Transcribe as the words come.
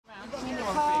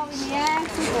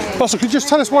So could you just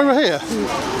tell us why we're here?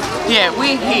 Yeah,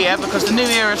 we're here because the New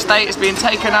Era estate is being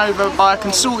taken over by a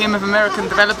consortium of American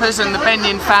developers and the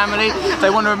Benyon family. They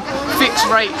want to fix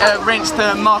rents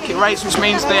to market rates, which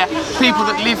means the people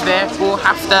that live there will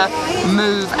have to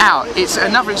move out. It's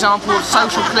another example of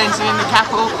social cleansing in the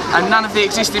capital, and none of the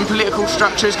existing political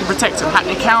structures can protect them.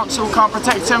 Hackney Council can't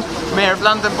protect them, Mayor of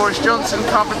London Boris Johnson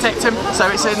can't protect them, so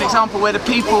it's an example where the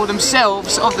people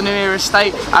themselves of the New Era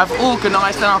estate have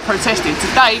organised and are protesting.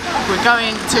 Today we're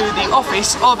going to the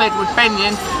office of Edward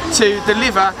Benyon to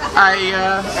deliver a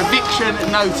eviction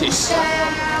notice.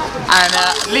 And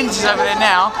Lindsay's over there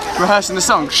now rehearsing the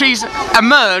song. She's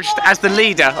emerged as the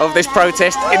leader of this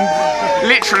protest in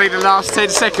literally the last 10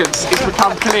 seconds. It's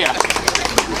become clear.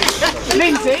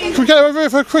 Lindsay? Can we get over here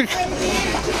for a quick...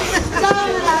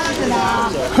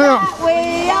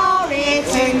 We are here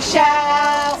to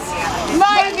shout.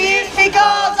 Maybe it's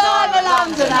because I'm a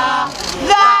Londoner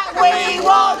that we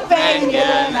want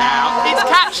Benyon out. It's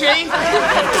catchy.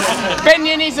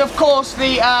 Benyon is, of course,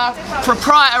 the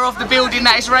proprietor of the building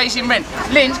that is raising rent.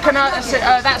 Linz, can I?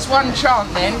 That's one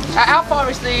chant then. How far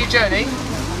is the journey?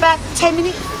 About 10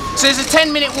 minutes. So there's a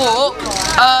 10-minute walk.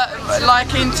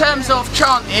 Like in terms of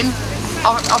chanting,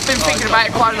 I've been thinking about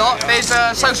it quite a lot. There's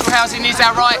social housing is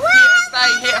our right. Here to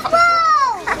stay. Here.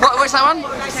 What's that one?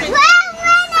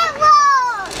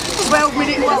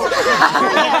 12-minute walk.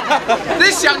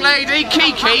 This young lady,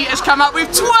 Kiki, has come up with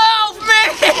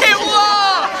 12-minute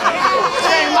walk!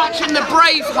 Very much in the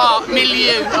Braveheart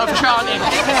milieu of chanting.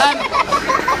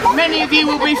 Many of you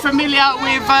will be familiar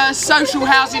with social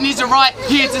housing is a right,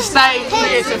 here to stay,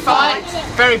 here to fight.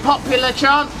 Very popular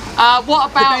chant. What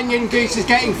about... The Benyon goose is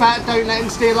getting fat, don't let him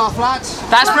steal our flats.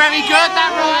 That's very good,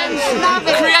 that rhymes.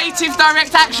 Creative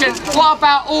direct action. What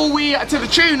about all we, to the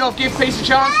tune of Give Peace a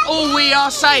Chance, all we are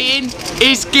saying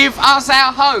is give us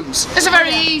our homes. It's a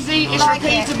very easy, it's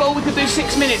repeatable, we could do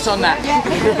 6 minutes on that.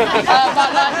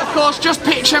 But like, of course, just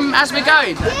pitch them as we're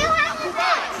going.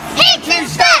 Here to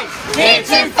stay, here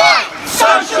to fight,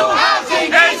 social housing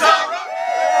is our right.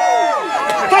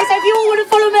 Okay, so if you all want to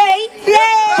follow me,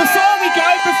 yeah!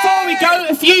 Before we go,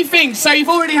 a few things. So you've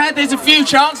already heard there's a few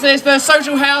chants. There's the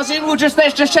social housing.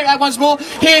 Let's just check that once more.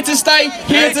 Here to stay,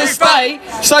 here to stay.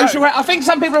 Social. I think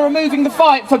some people are removing the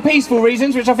fight for peaceful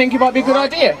reasons, which I think it might be a good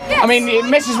idea. I mean, it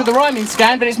messes with the rhyming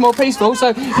scan, but it's more peaceful.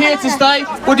 So here to stay.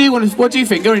 What do you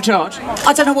think? You're in charge.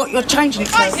 I don't know what you're changing it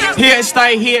to. Here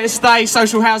to stay.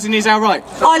 Social housing is our right.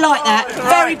 I like that.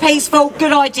 Very peaceful.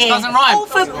 Good idea. Doesn't rhyme.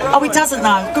 Oh, it doesn't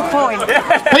though. Good point.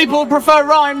 People prefer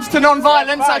rhymes to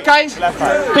non-violence. Okay.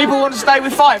 People want to stay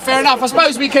with fight, fair enough. I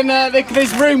suppose we can,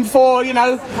 there's room for, you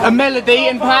know, a melody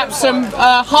and perhaps some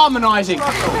harmonising.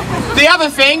 The other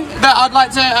thing that I'd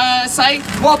like to say,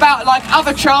 what about like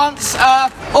other chants?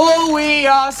 All we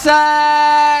are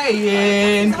saying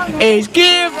is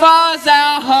give us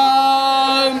our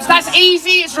homes. That's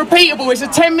easy, it's repeatable, it's a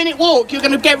 10-minute walk. You're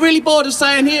going to get really bored of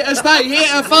saying here to stay, here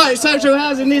to fight, social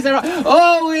housing is right.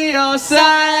 All we are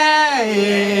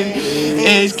saying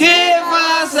is give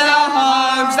us our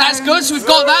homes. That's good, so we've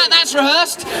got that, that's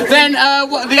rehearsed. Then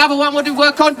the other one, what did we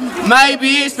work on?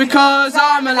 Maybe it's because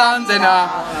I'm a Londoner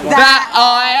that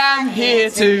I am here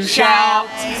to shout.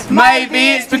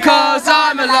 Maybe it's because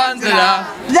I'm a Londoner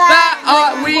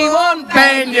that we want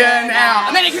Benyon out.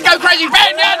 And then it can go crazy,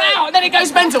 Benyon out, and then it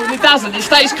goes mental, and it doesn't, it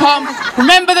stays calm.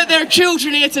 Remember that there are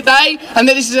children here today, and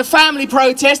that this is a family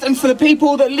protest, and for the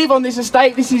people that live on this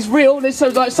estate, this is real. So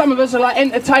like some of us are like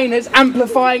entertainers,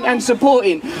 amplifying and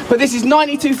supporting. But this is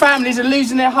 92 families are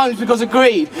losing their homes because of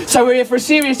greed. So we're here for a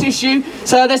serious issue,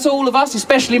 so that's all of us,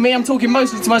 especially me, I'm talking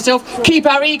mostly to myself, keep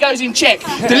our egos in check.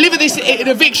 Deliver this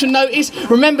eviction notice.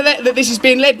 Remember that this is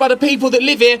being led by the people that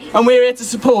live here, and we're here to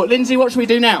support. Lindsay, what should we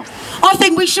do now? I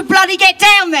think we should bloody get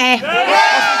down there.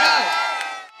 Yeah.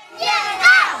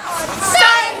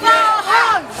 Save your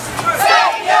homes!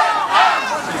 Save your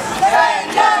homes!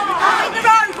 Save your homes! The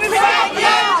road we save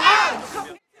your homes!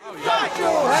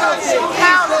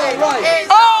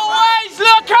 Always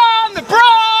look on the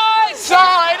bright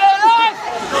side of life.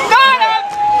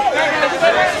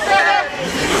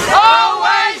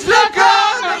 Always look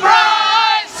on the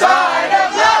bright side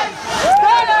of life.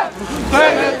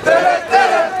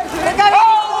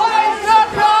 Always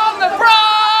look on the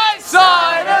bright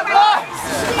side of life.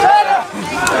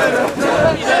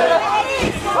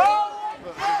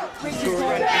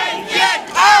 Benyon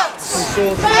out!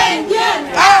 Benyon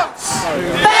out!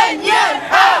 Benyon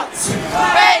out!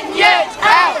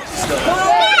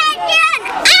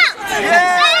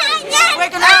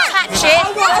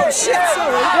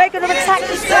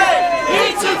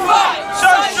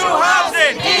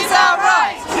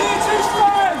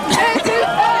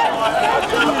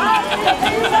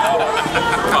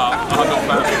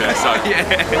 A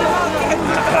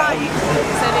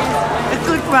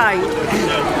good rate.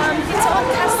 It's on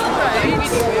Castle Road.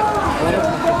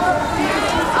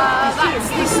 That's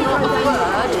the sort of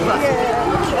word, but...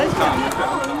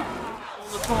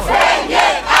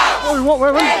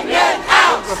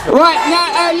 Right,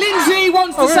 now Lindsay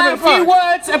wants to say a few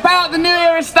words about the New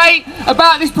Era estate,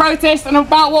 about this protest and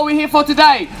about what we're here for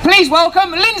today. Please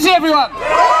welcome Lindsay, everyone!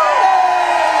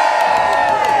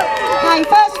 Hey,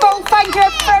 first of all, thank you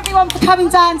for everyone for coming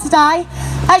down today.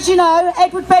 As you know,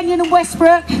 Edward Benyon and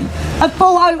Westbrook have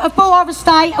bought our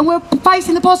estate, and we're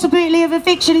facing the possibility of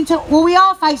eviction we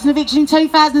are facing eviction in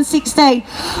 2016.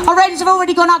 Our rents have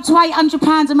already gone up to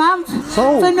 £800 a month.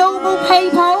 For normal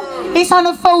people, it's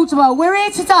unaffordable. We're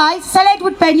here today to tell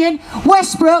Edward Benyon,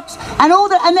 Westbrooks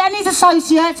and his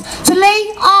associates to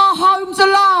leave our homes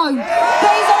alone.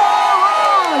 These are our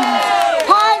homes.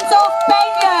 Hands off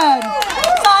Benyon.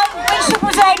 So we should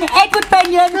present Edward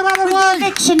Benyon with the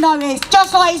eviction notice,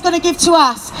 just like he's going to give to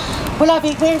us. We'll have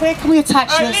it. Where can we attach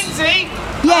this? Lindsay?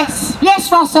 Yes, yes,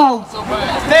 Russell.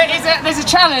 There's a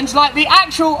challenge. Like the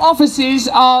actual offices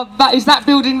are that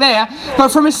building there, but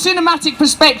from a cinematic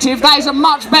perspective, that is a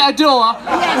much better door.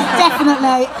 Yes,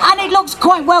 definitely, and it looks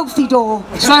quite wealthy door.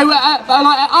 So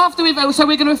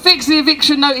we're going to fix the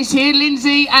eviction notice here.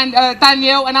 Lindsay and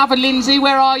Danielle and other Lindsay,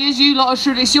 where are you? You lot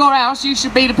should. It's your house. You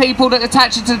should be the people that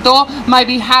attach it to the door.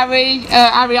 Maybe Harry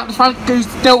up the front, who's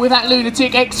dealt with that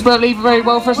lunatic expertly very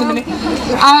well for us in a minute.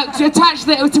 We'll attach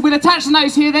the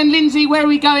notice here. Then Lindsay, where are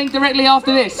we going directly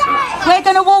after this? We're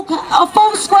going to walk a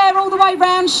full square all the way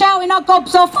round, shouting our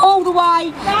gobs off all the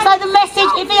way. So the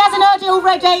message, if he hasn't heard it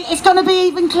already, it's going to be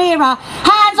even clearer.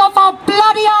 Hands off our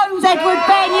bloody homes, Edward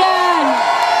Benyon!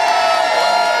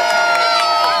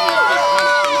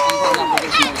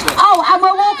 Oh, and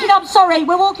we're walking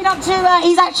up to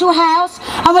his actual house,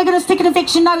 and we're going to stick an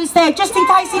eviction notice there, just in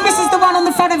case he misses the one on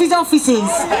the front of his offices.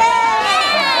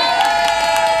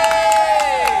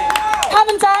 Come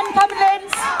and Dan, come and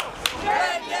Linz.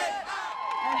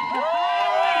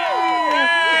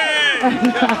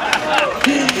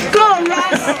 Go on,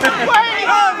 Russ. Go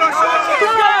on, Russell.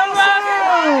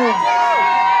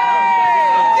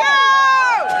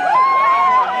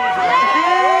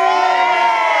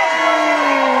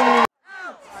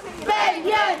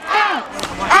 Benyon out!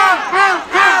 Out, out,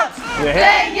 out!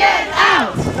 Benyon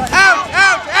out! Out,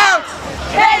 out, out!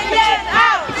 Benyon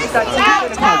out! Out,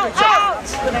 out, out!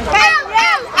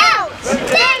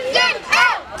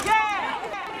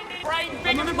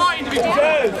 Bigger than my individual. In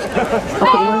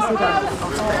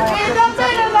the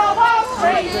middle of our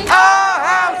street. Our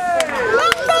house.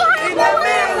 In the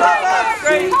middle of our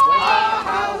street.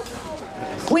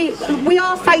 We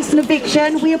are facing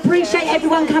eviction. We appreciate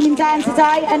everyone coming down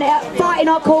today and fighting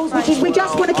our cause, which is we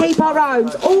just want to keep our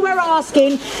homes. All we're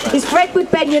asking is for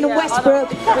Edward Benyon and Westbrook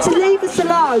to leave us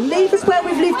alone. Leave us where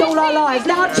we've lived all our lives.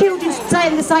 Let our children stay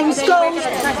in the same schools.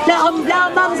 Let our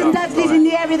mums and dads live in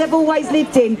the area they've always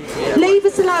lived in. Leave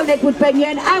us alone, Edward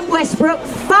Benyon and Westbrook.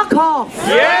 Fuck off.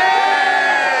 Yeah!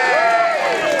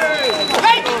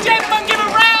 Ladies and gentlemen, give a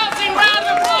rousing round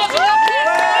of applause.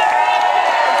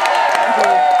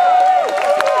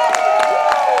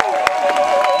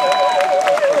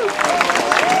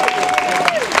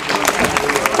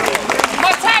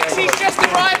 My taxi's just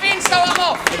arriving, so I'm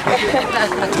off.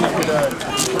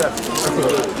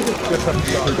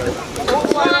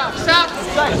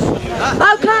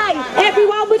 Okay,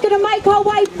 everyone, we're going to make our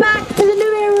way back to the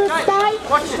New Era estate.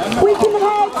 We can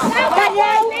head.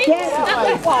 Danielle? Yes.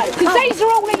 Because these are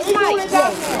all these mates.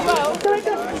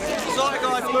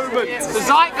 The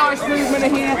Zeitgeist movement are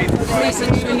here.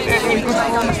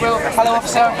 As well. Hello,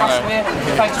 officer. Russell here.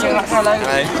 Thanks for that. Hello.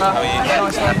 How are you?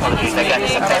 Nice one.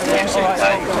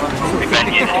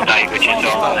 Evicting today, which is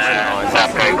on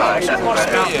South Coast Road.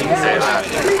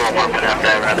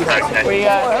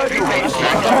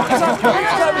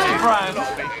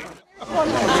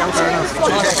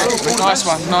 Nice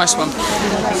one, nice one.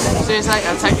 Cheers, mate.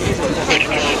 I'll take it easy.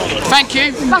 Thank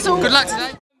you. That's all. Good luck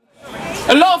today.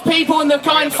 A lot of people and the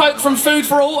kind folk from Food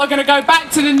for All are going to go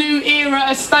back to the New Era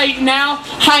estate now,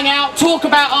 hang out, talk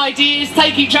about ideas,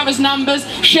 take each other's numbers,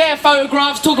 share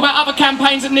photographs, talk about other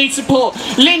campaigns that need support.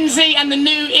 Lindsay and the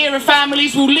New Era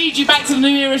families will lead you back to the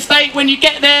New Era estate. When you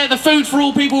get there, the Food for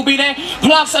All people will be there.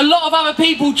 Plus, a lot of other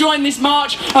people joined this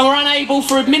march and were unable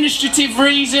for administrative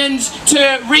reasons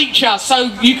to reach us.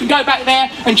 So you can go back there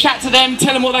and chat to them,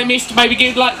 tell them what they missed, maybe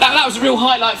give like that. That was a real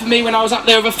highlight for me when I was up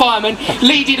there with a fireman.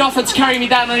 Lee did offer to carry me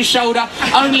down on his shoulder.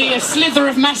 Only a slither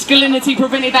of masculinity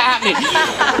prevented that happening.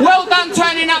 Well done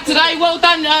turning up today. Well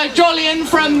done Jolyon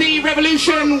from the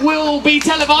Revolution will be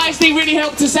televised. He really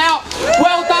helped us out.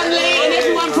 Well done Lee and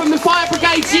everyone from the fire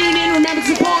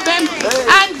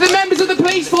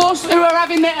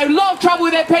having a lot of trouble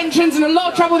with their pensions and a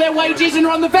lot of trouble with their wages and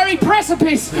are on the very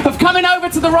precipice of coming over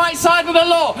to the right side of the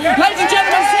law. Ladies and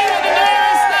gentlemen, see what the mayor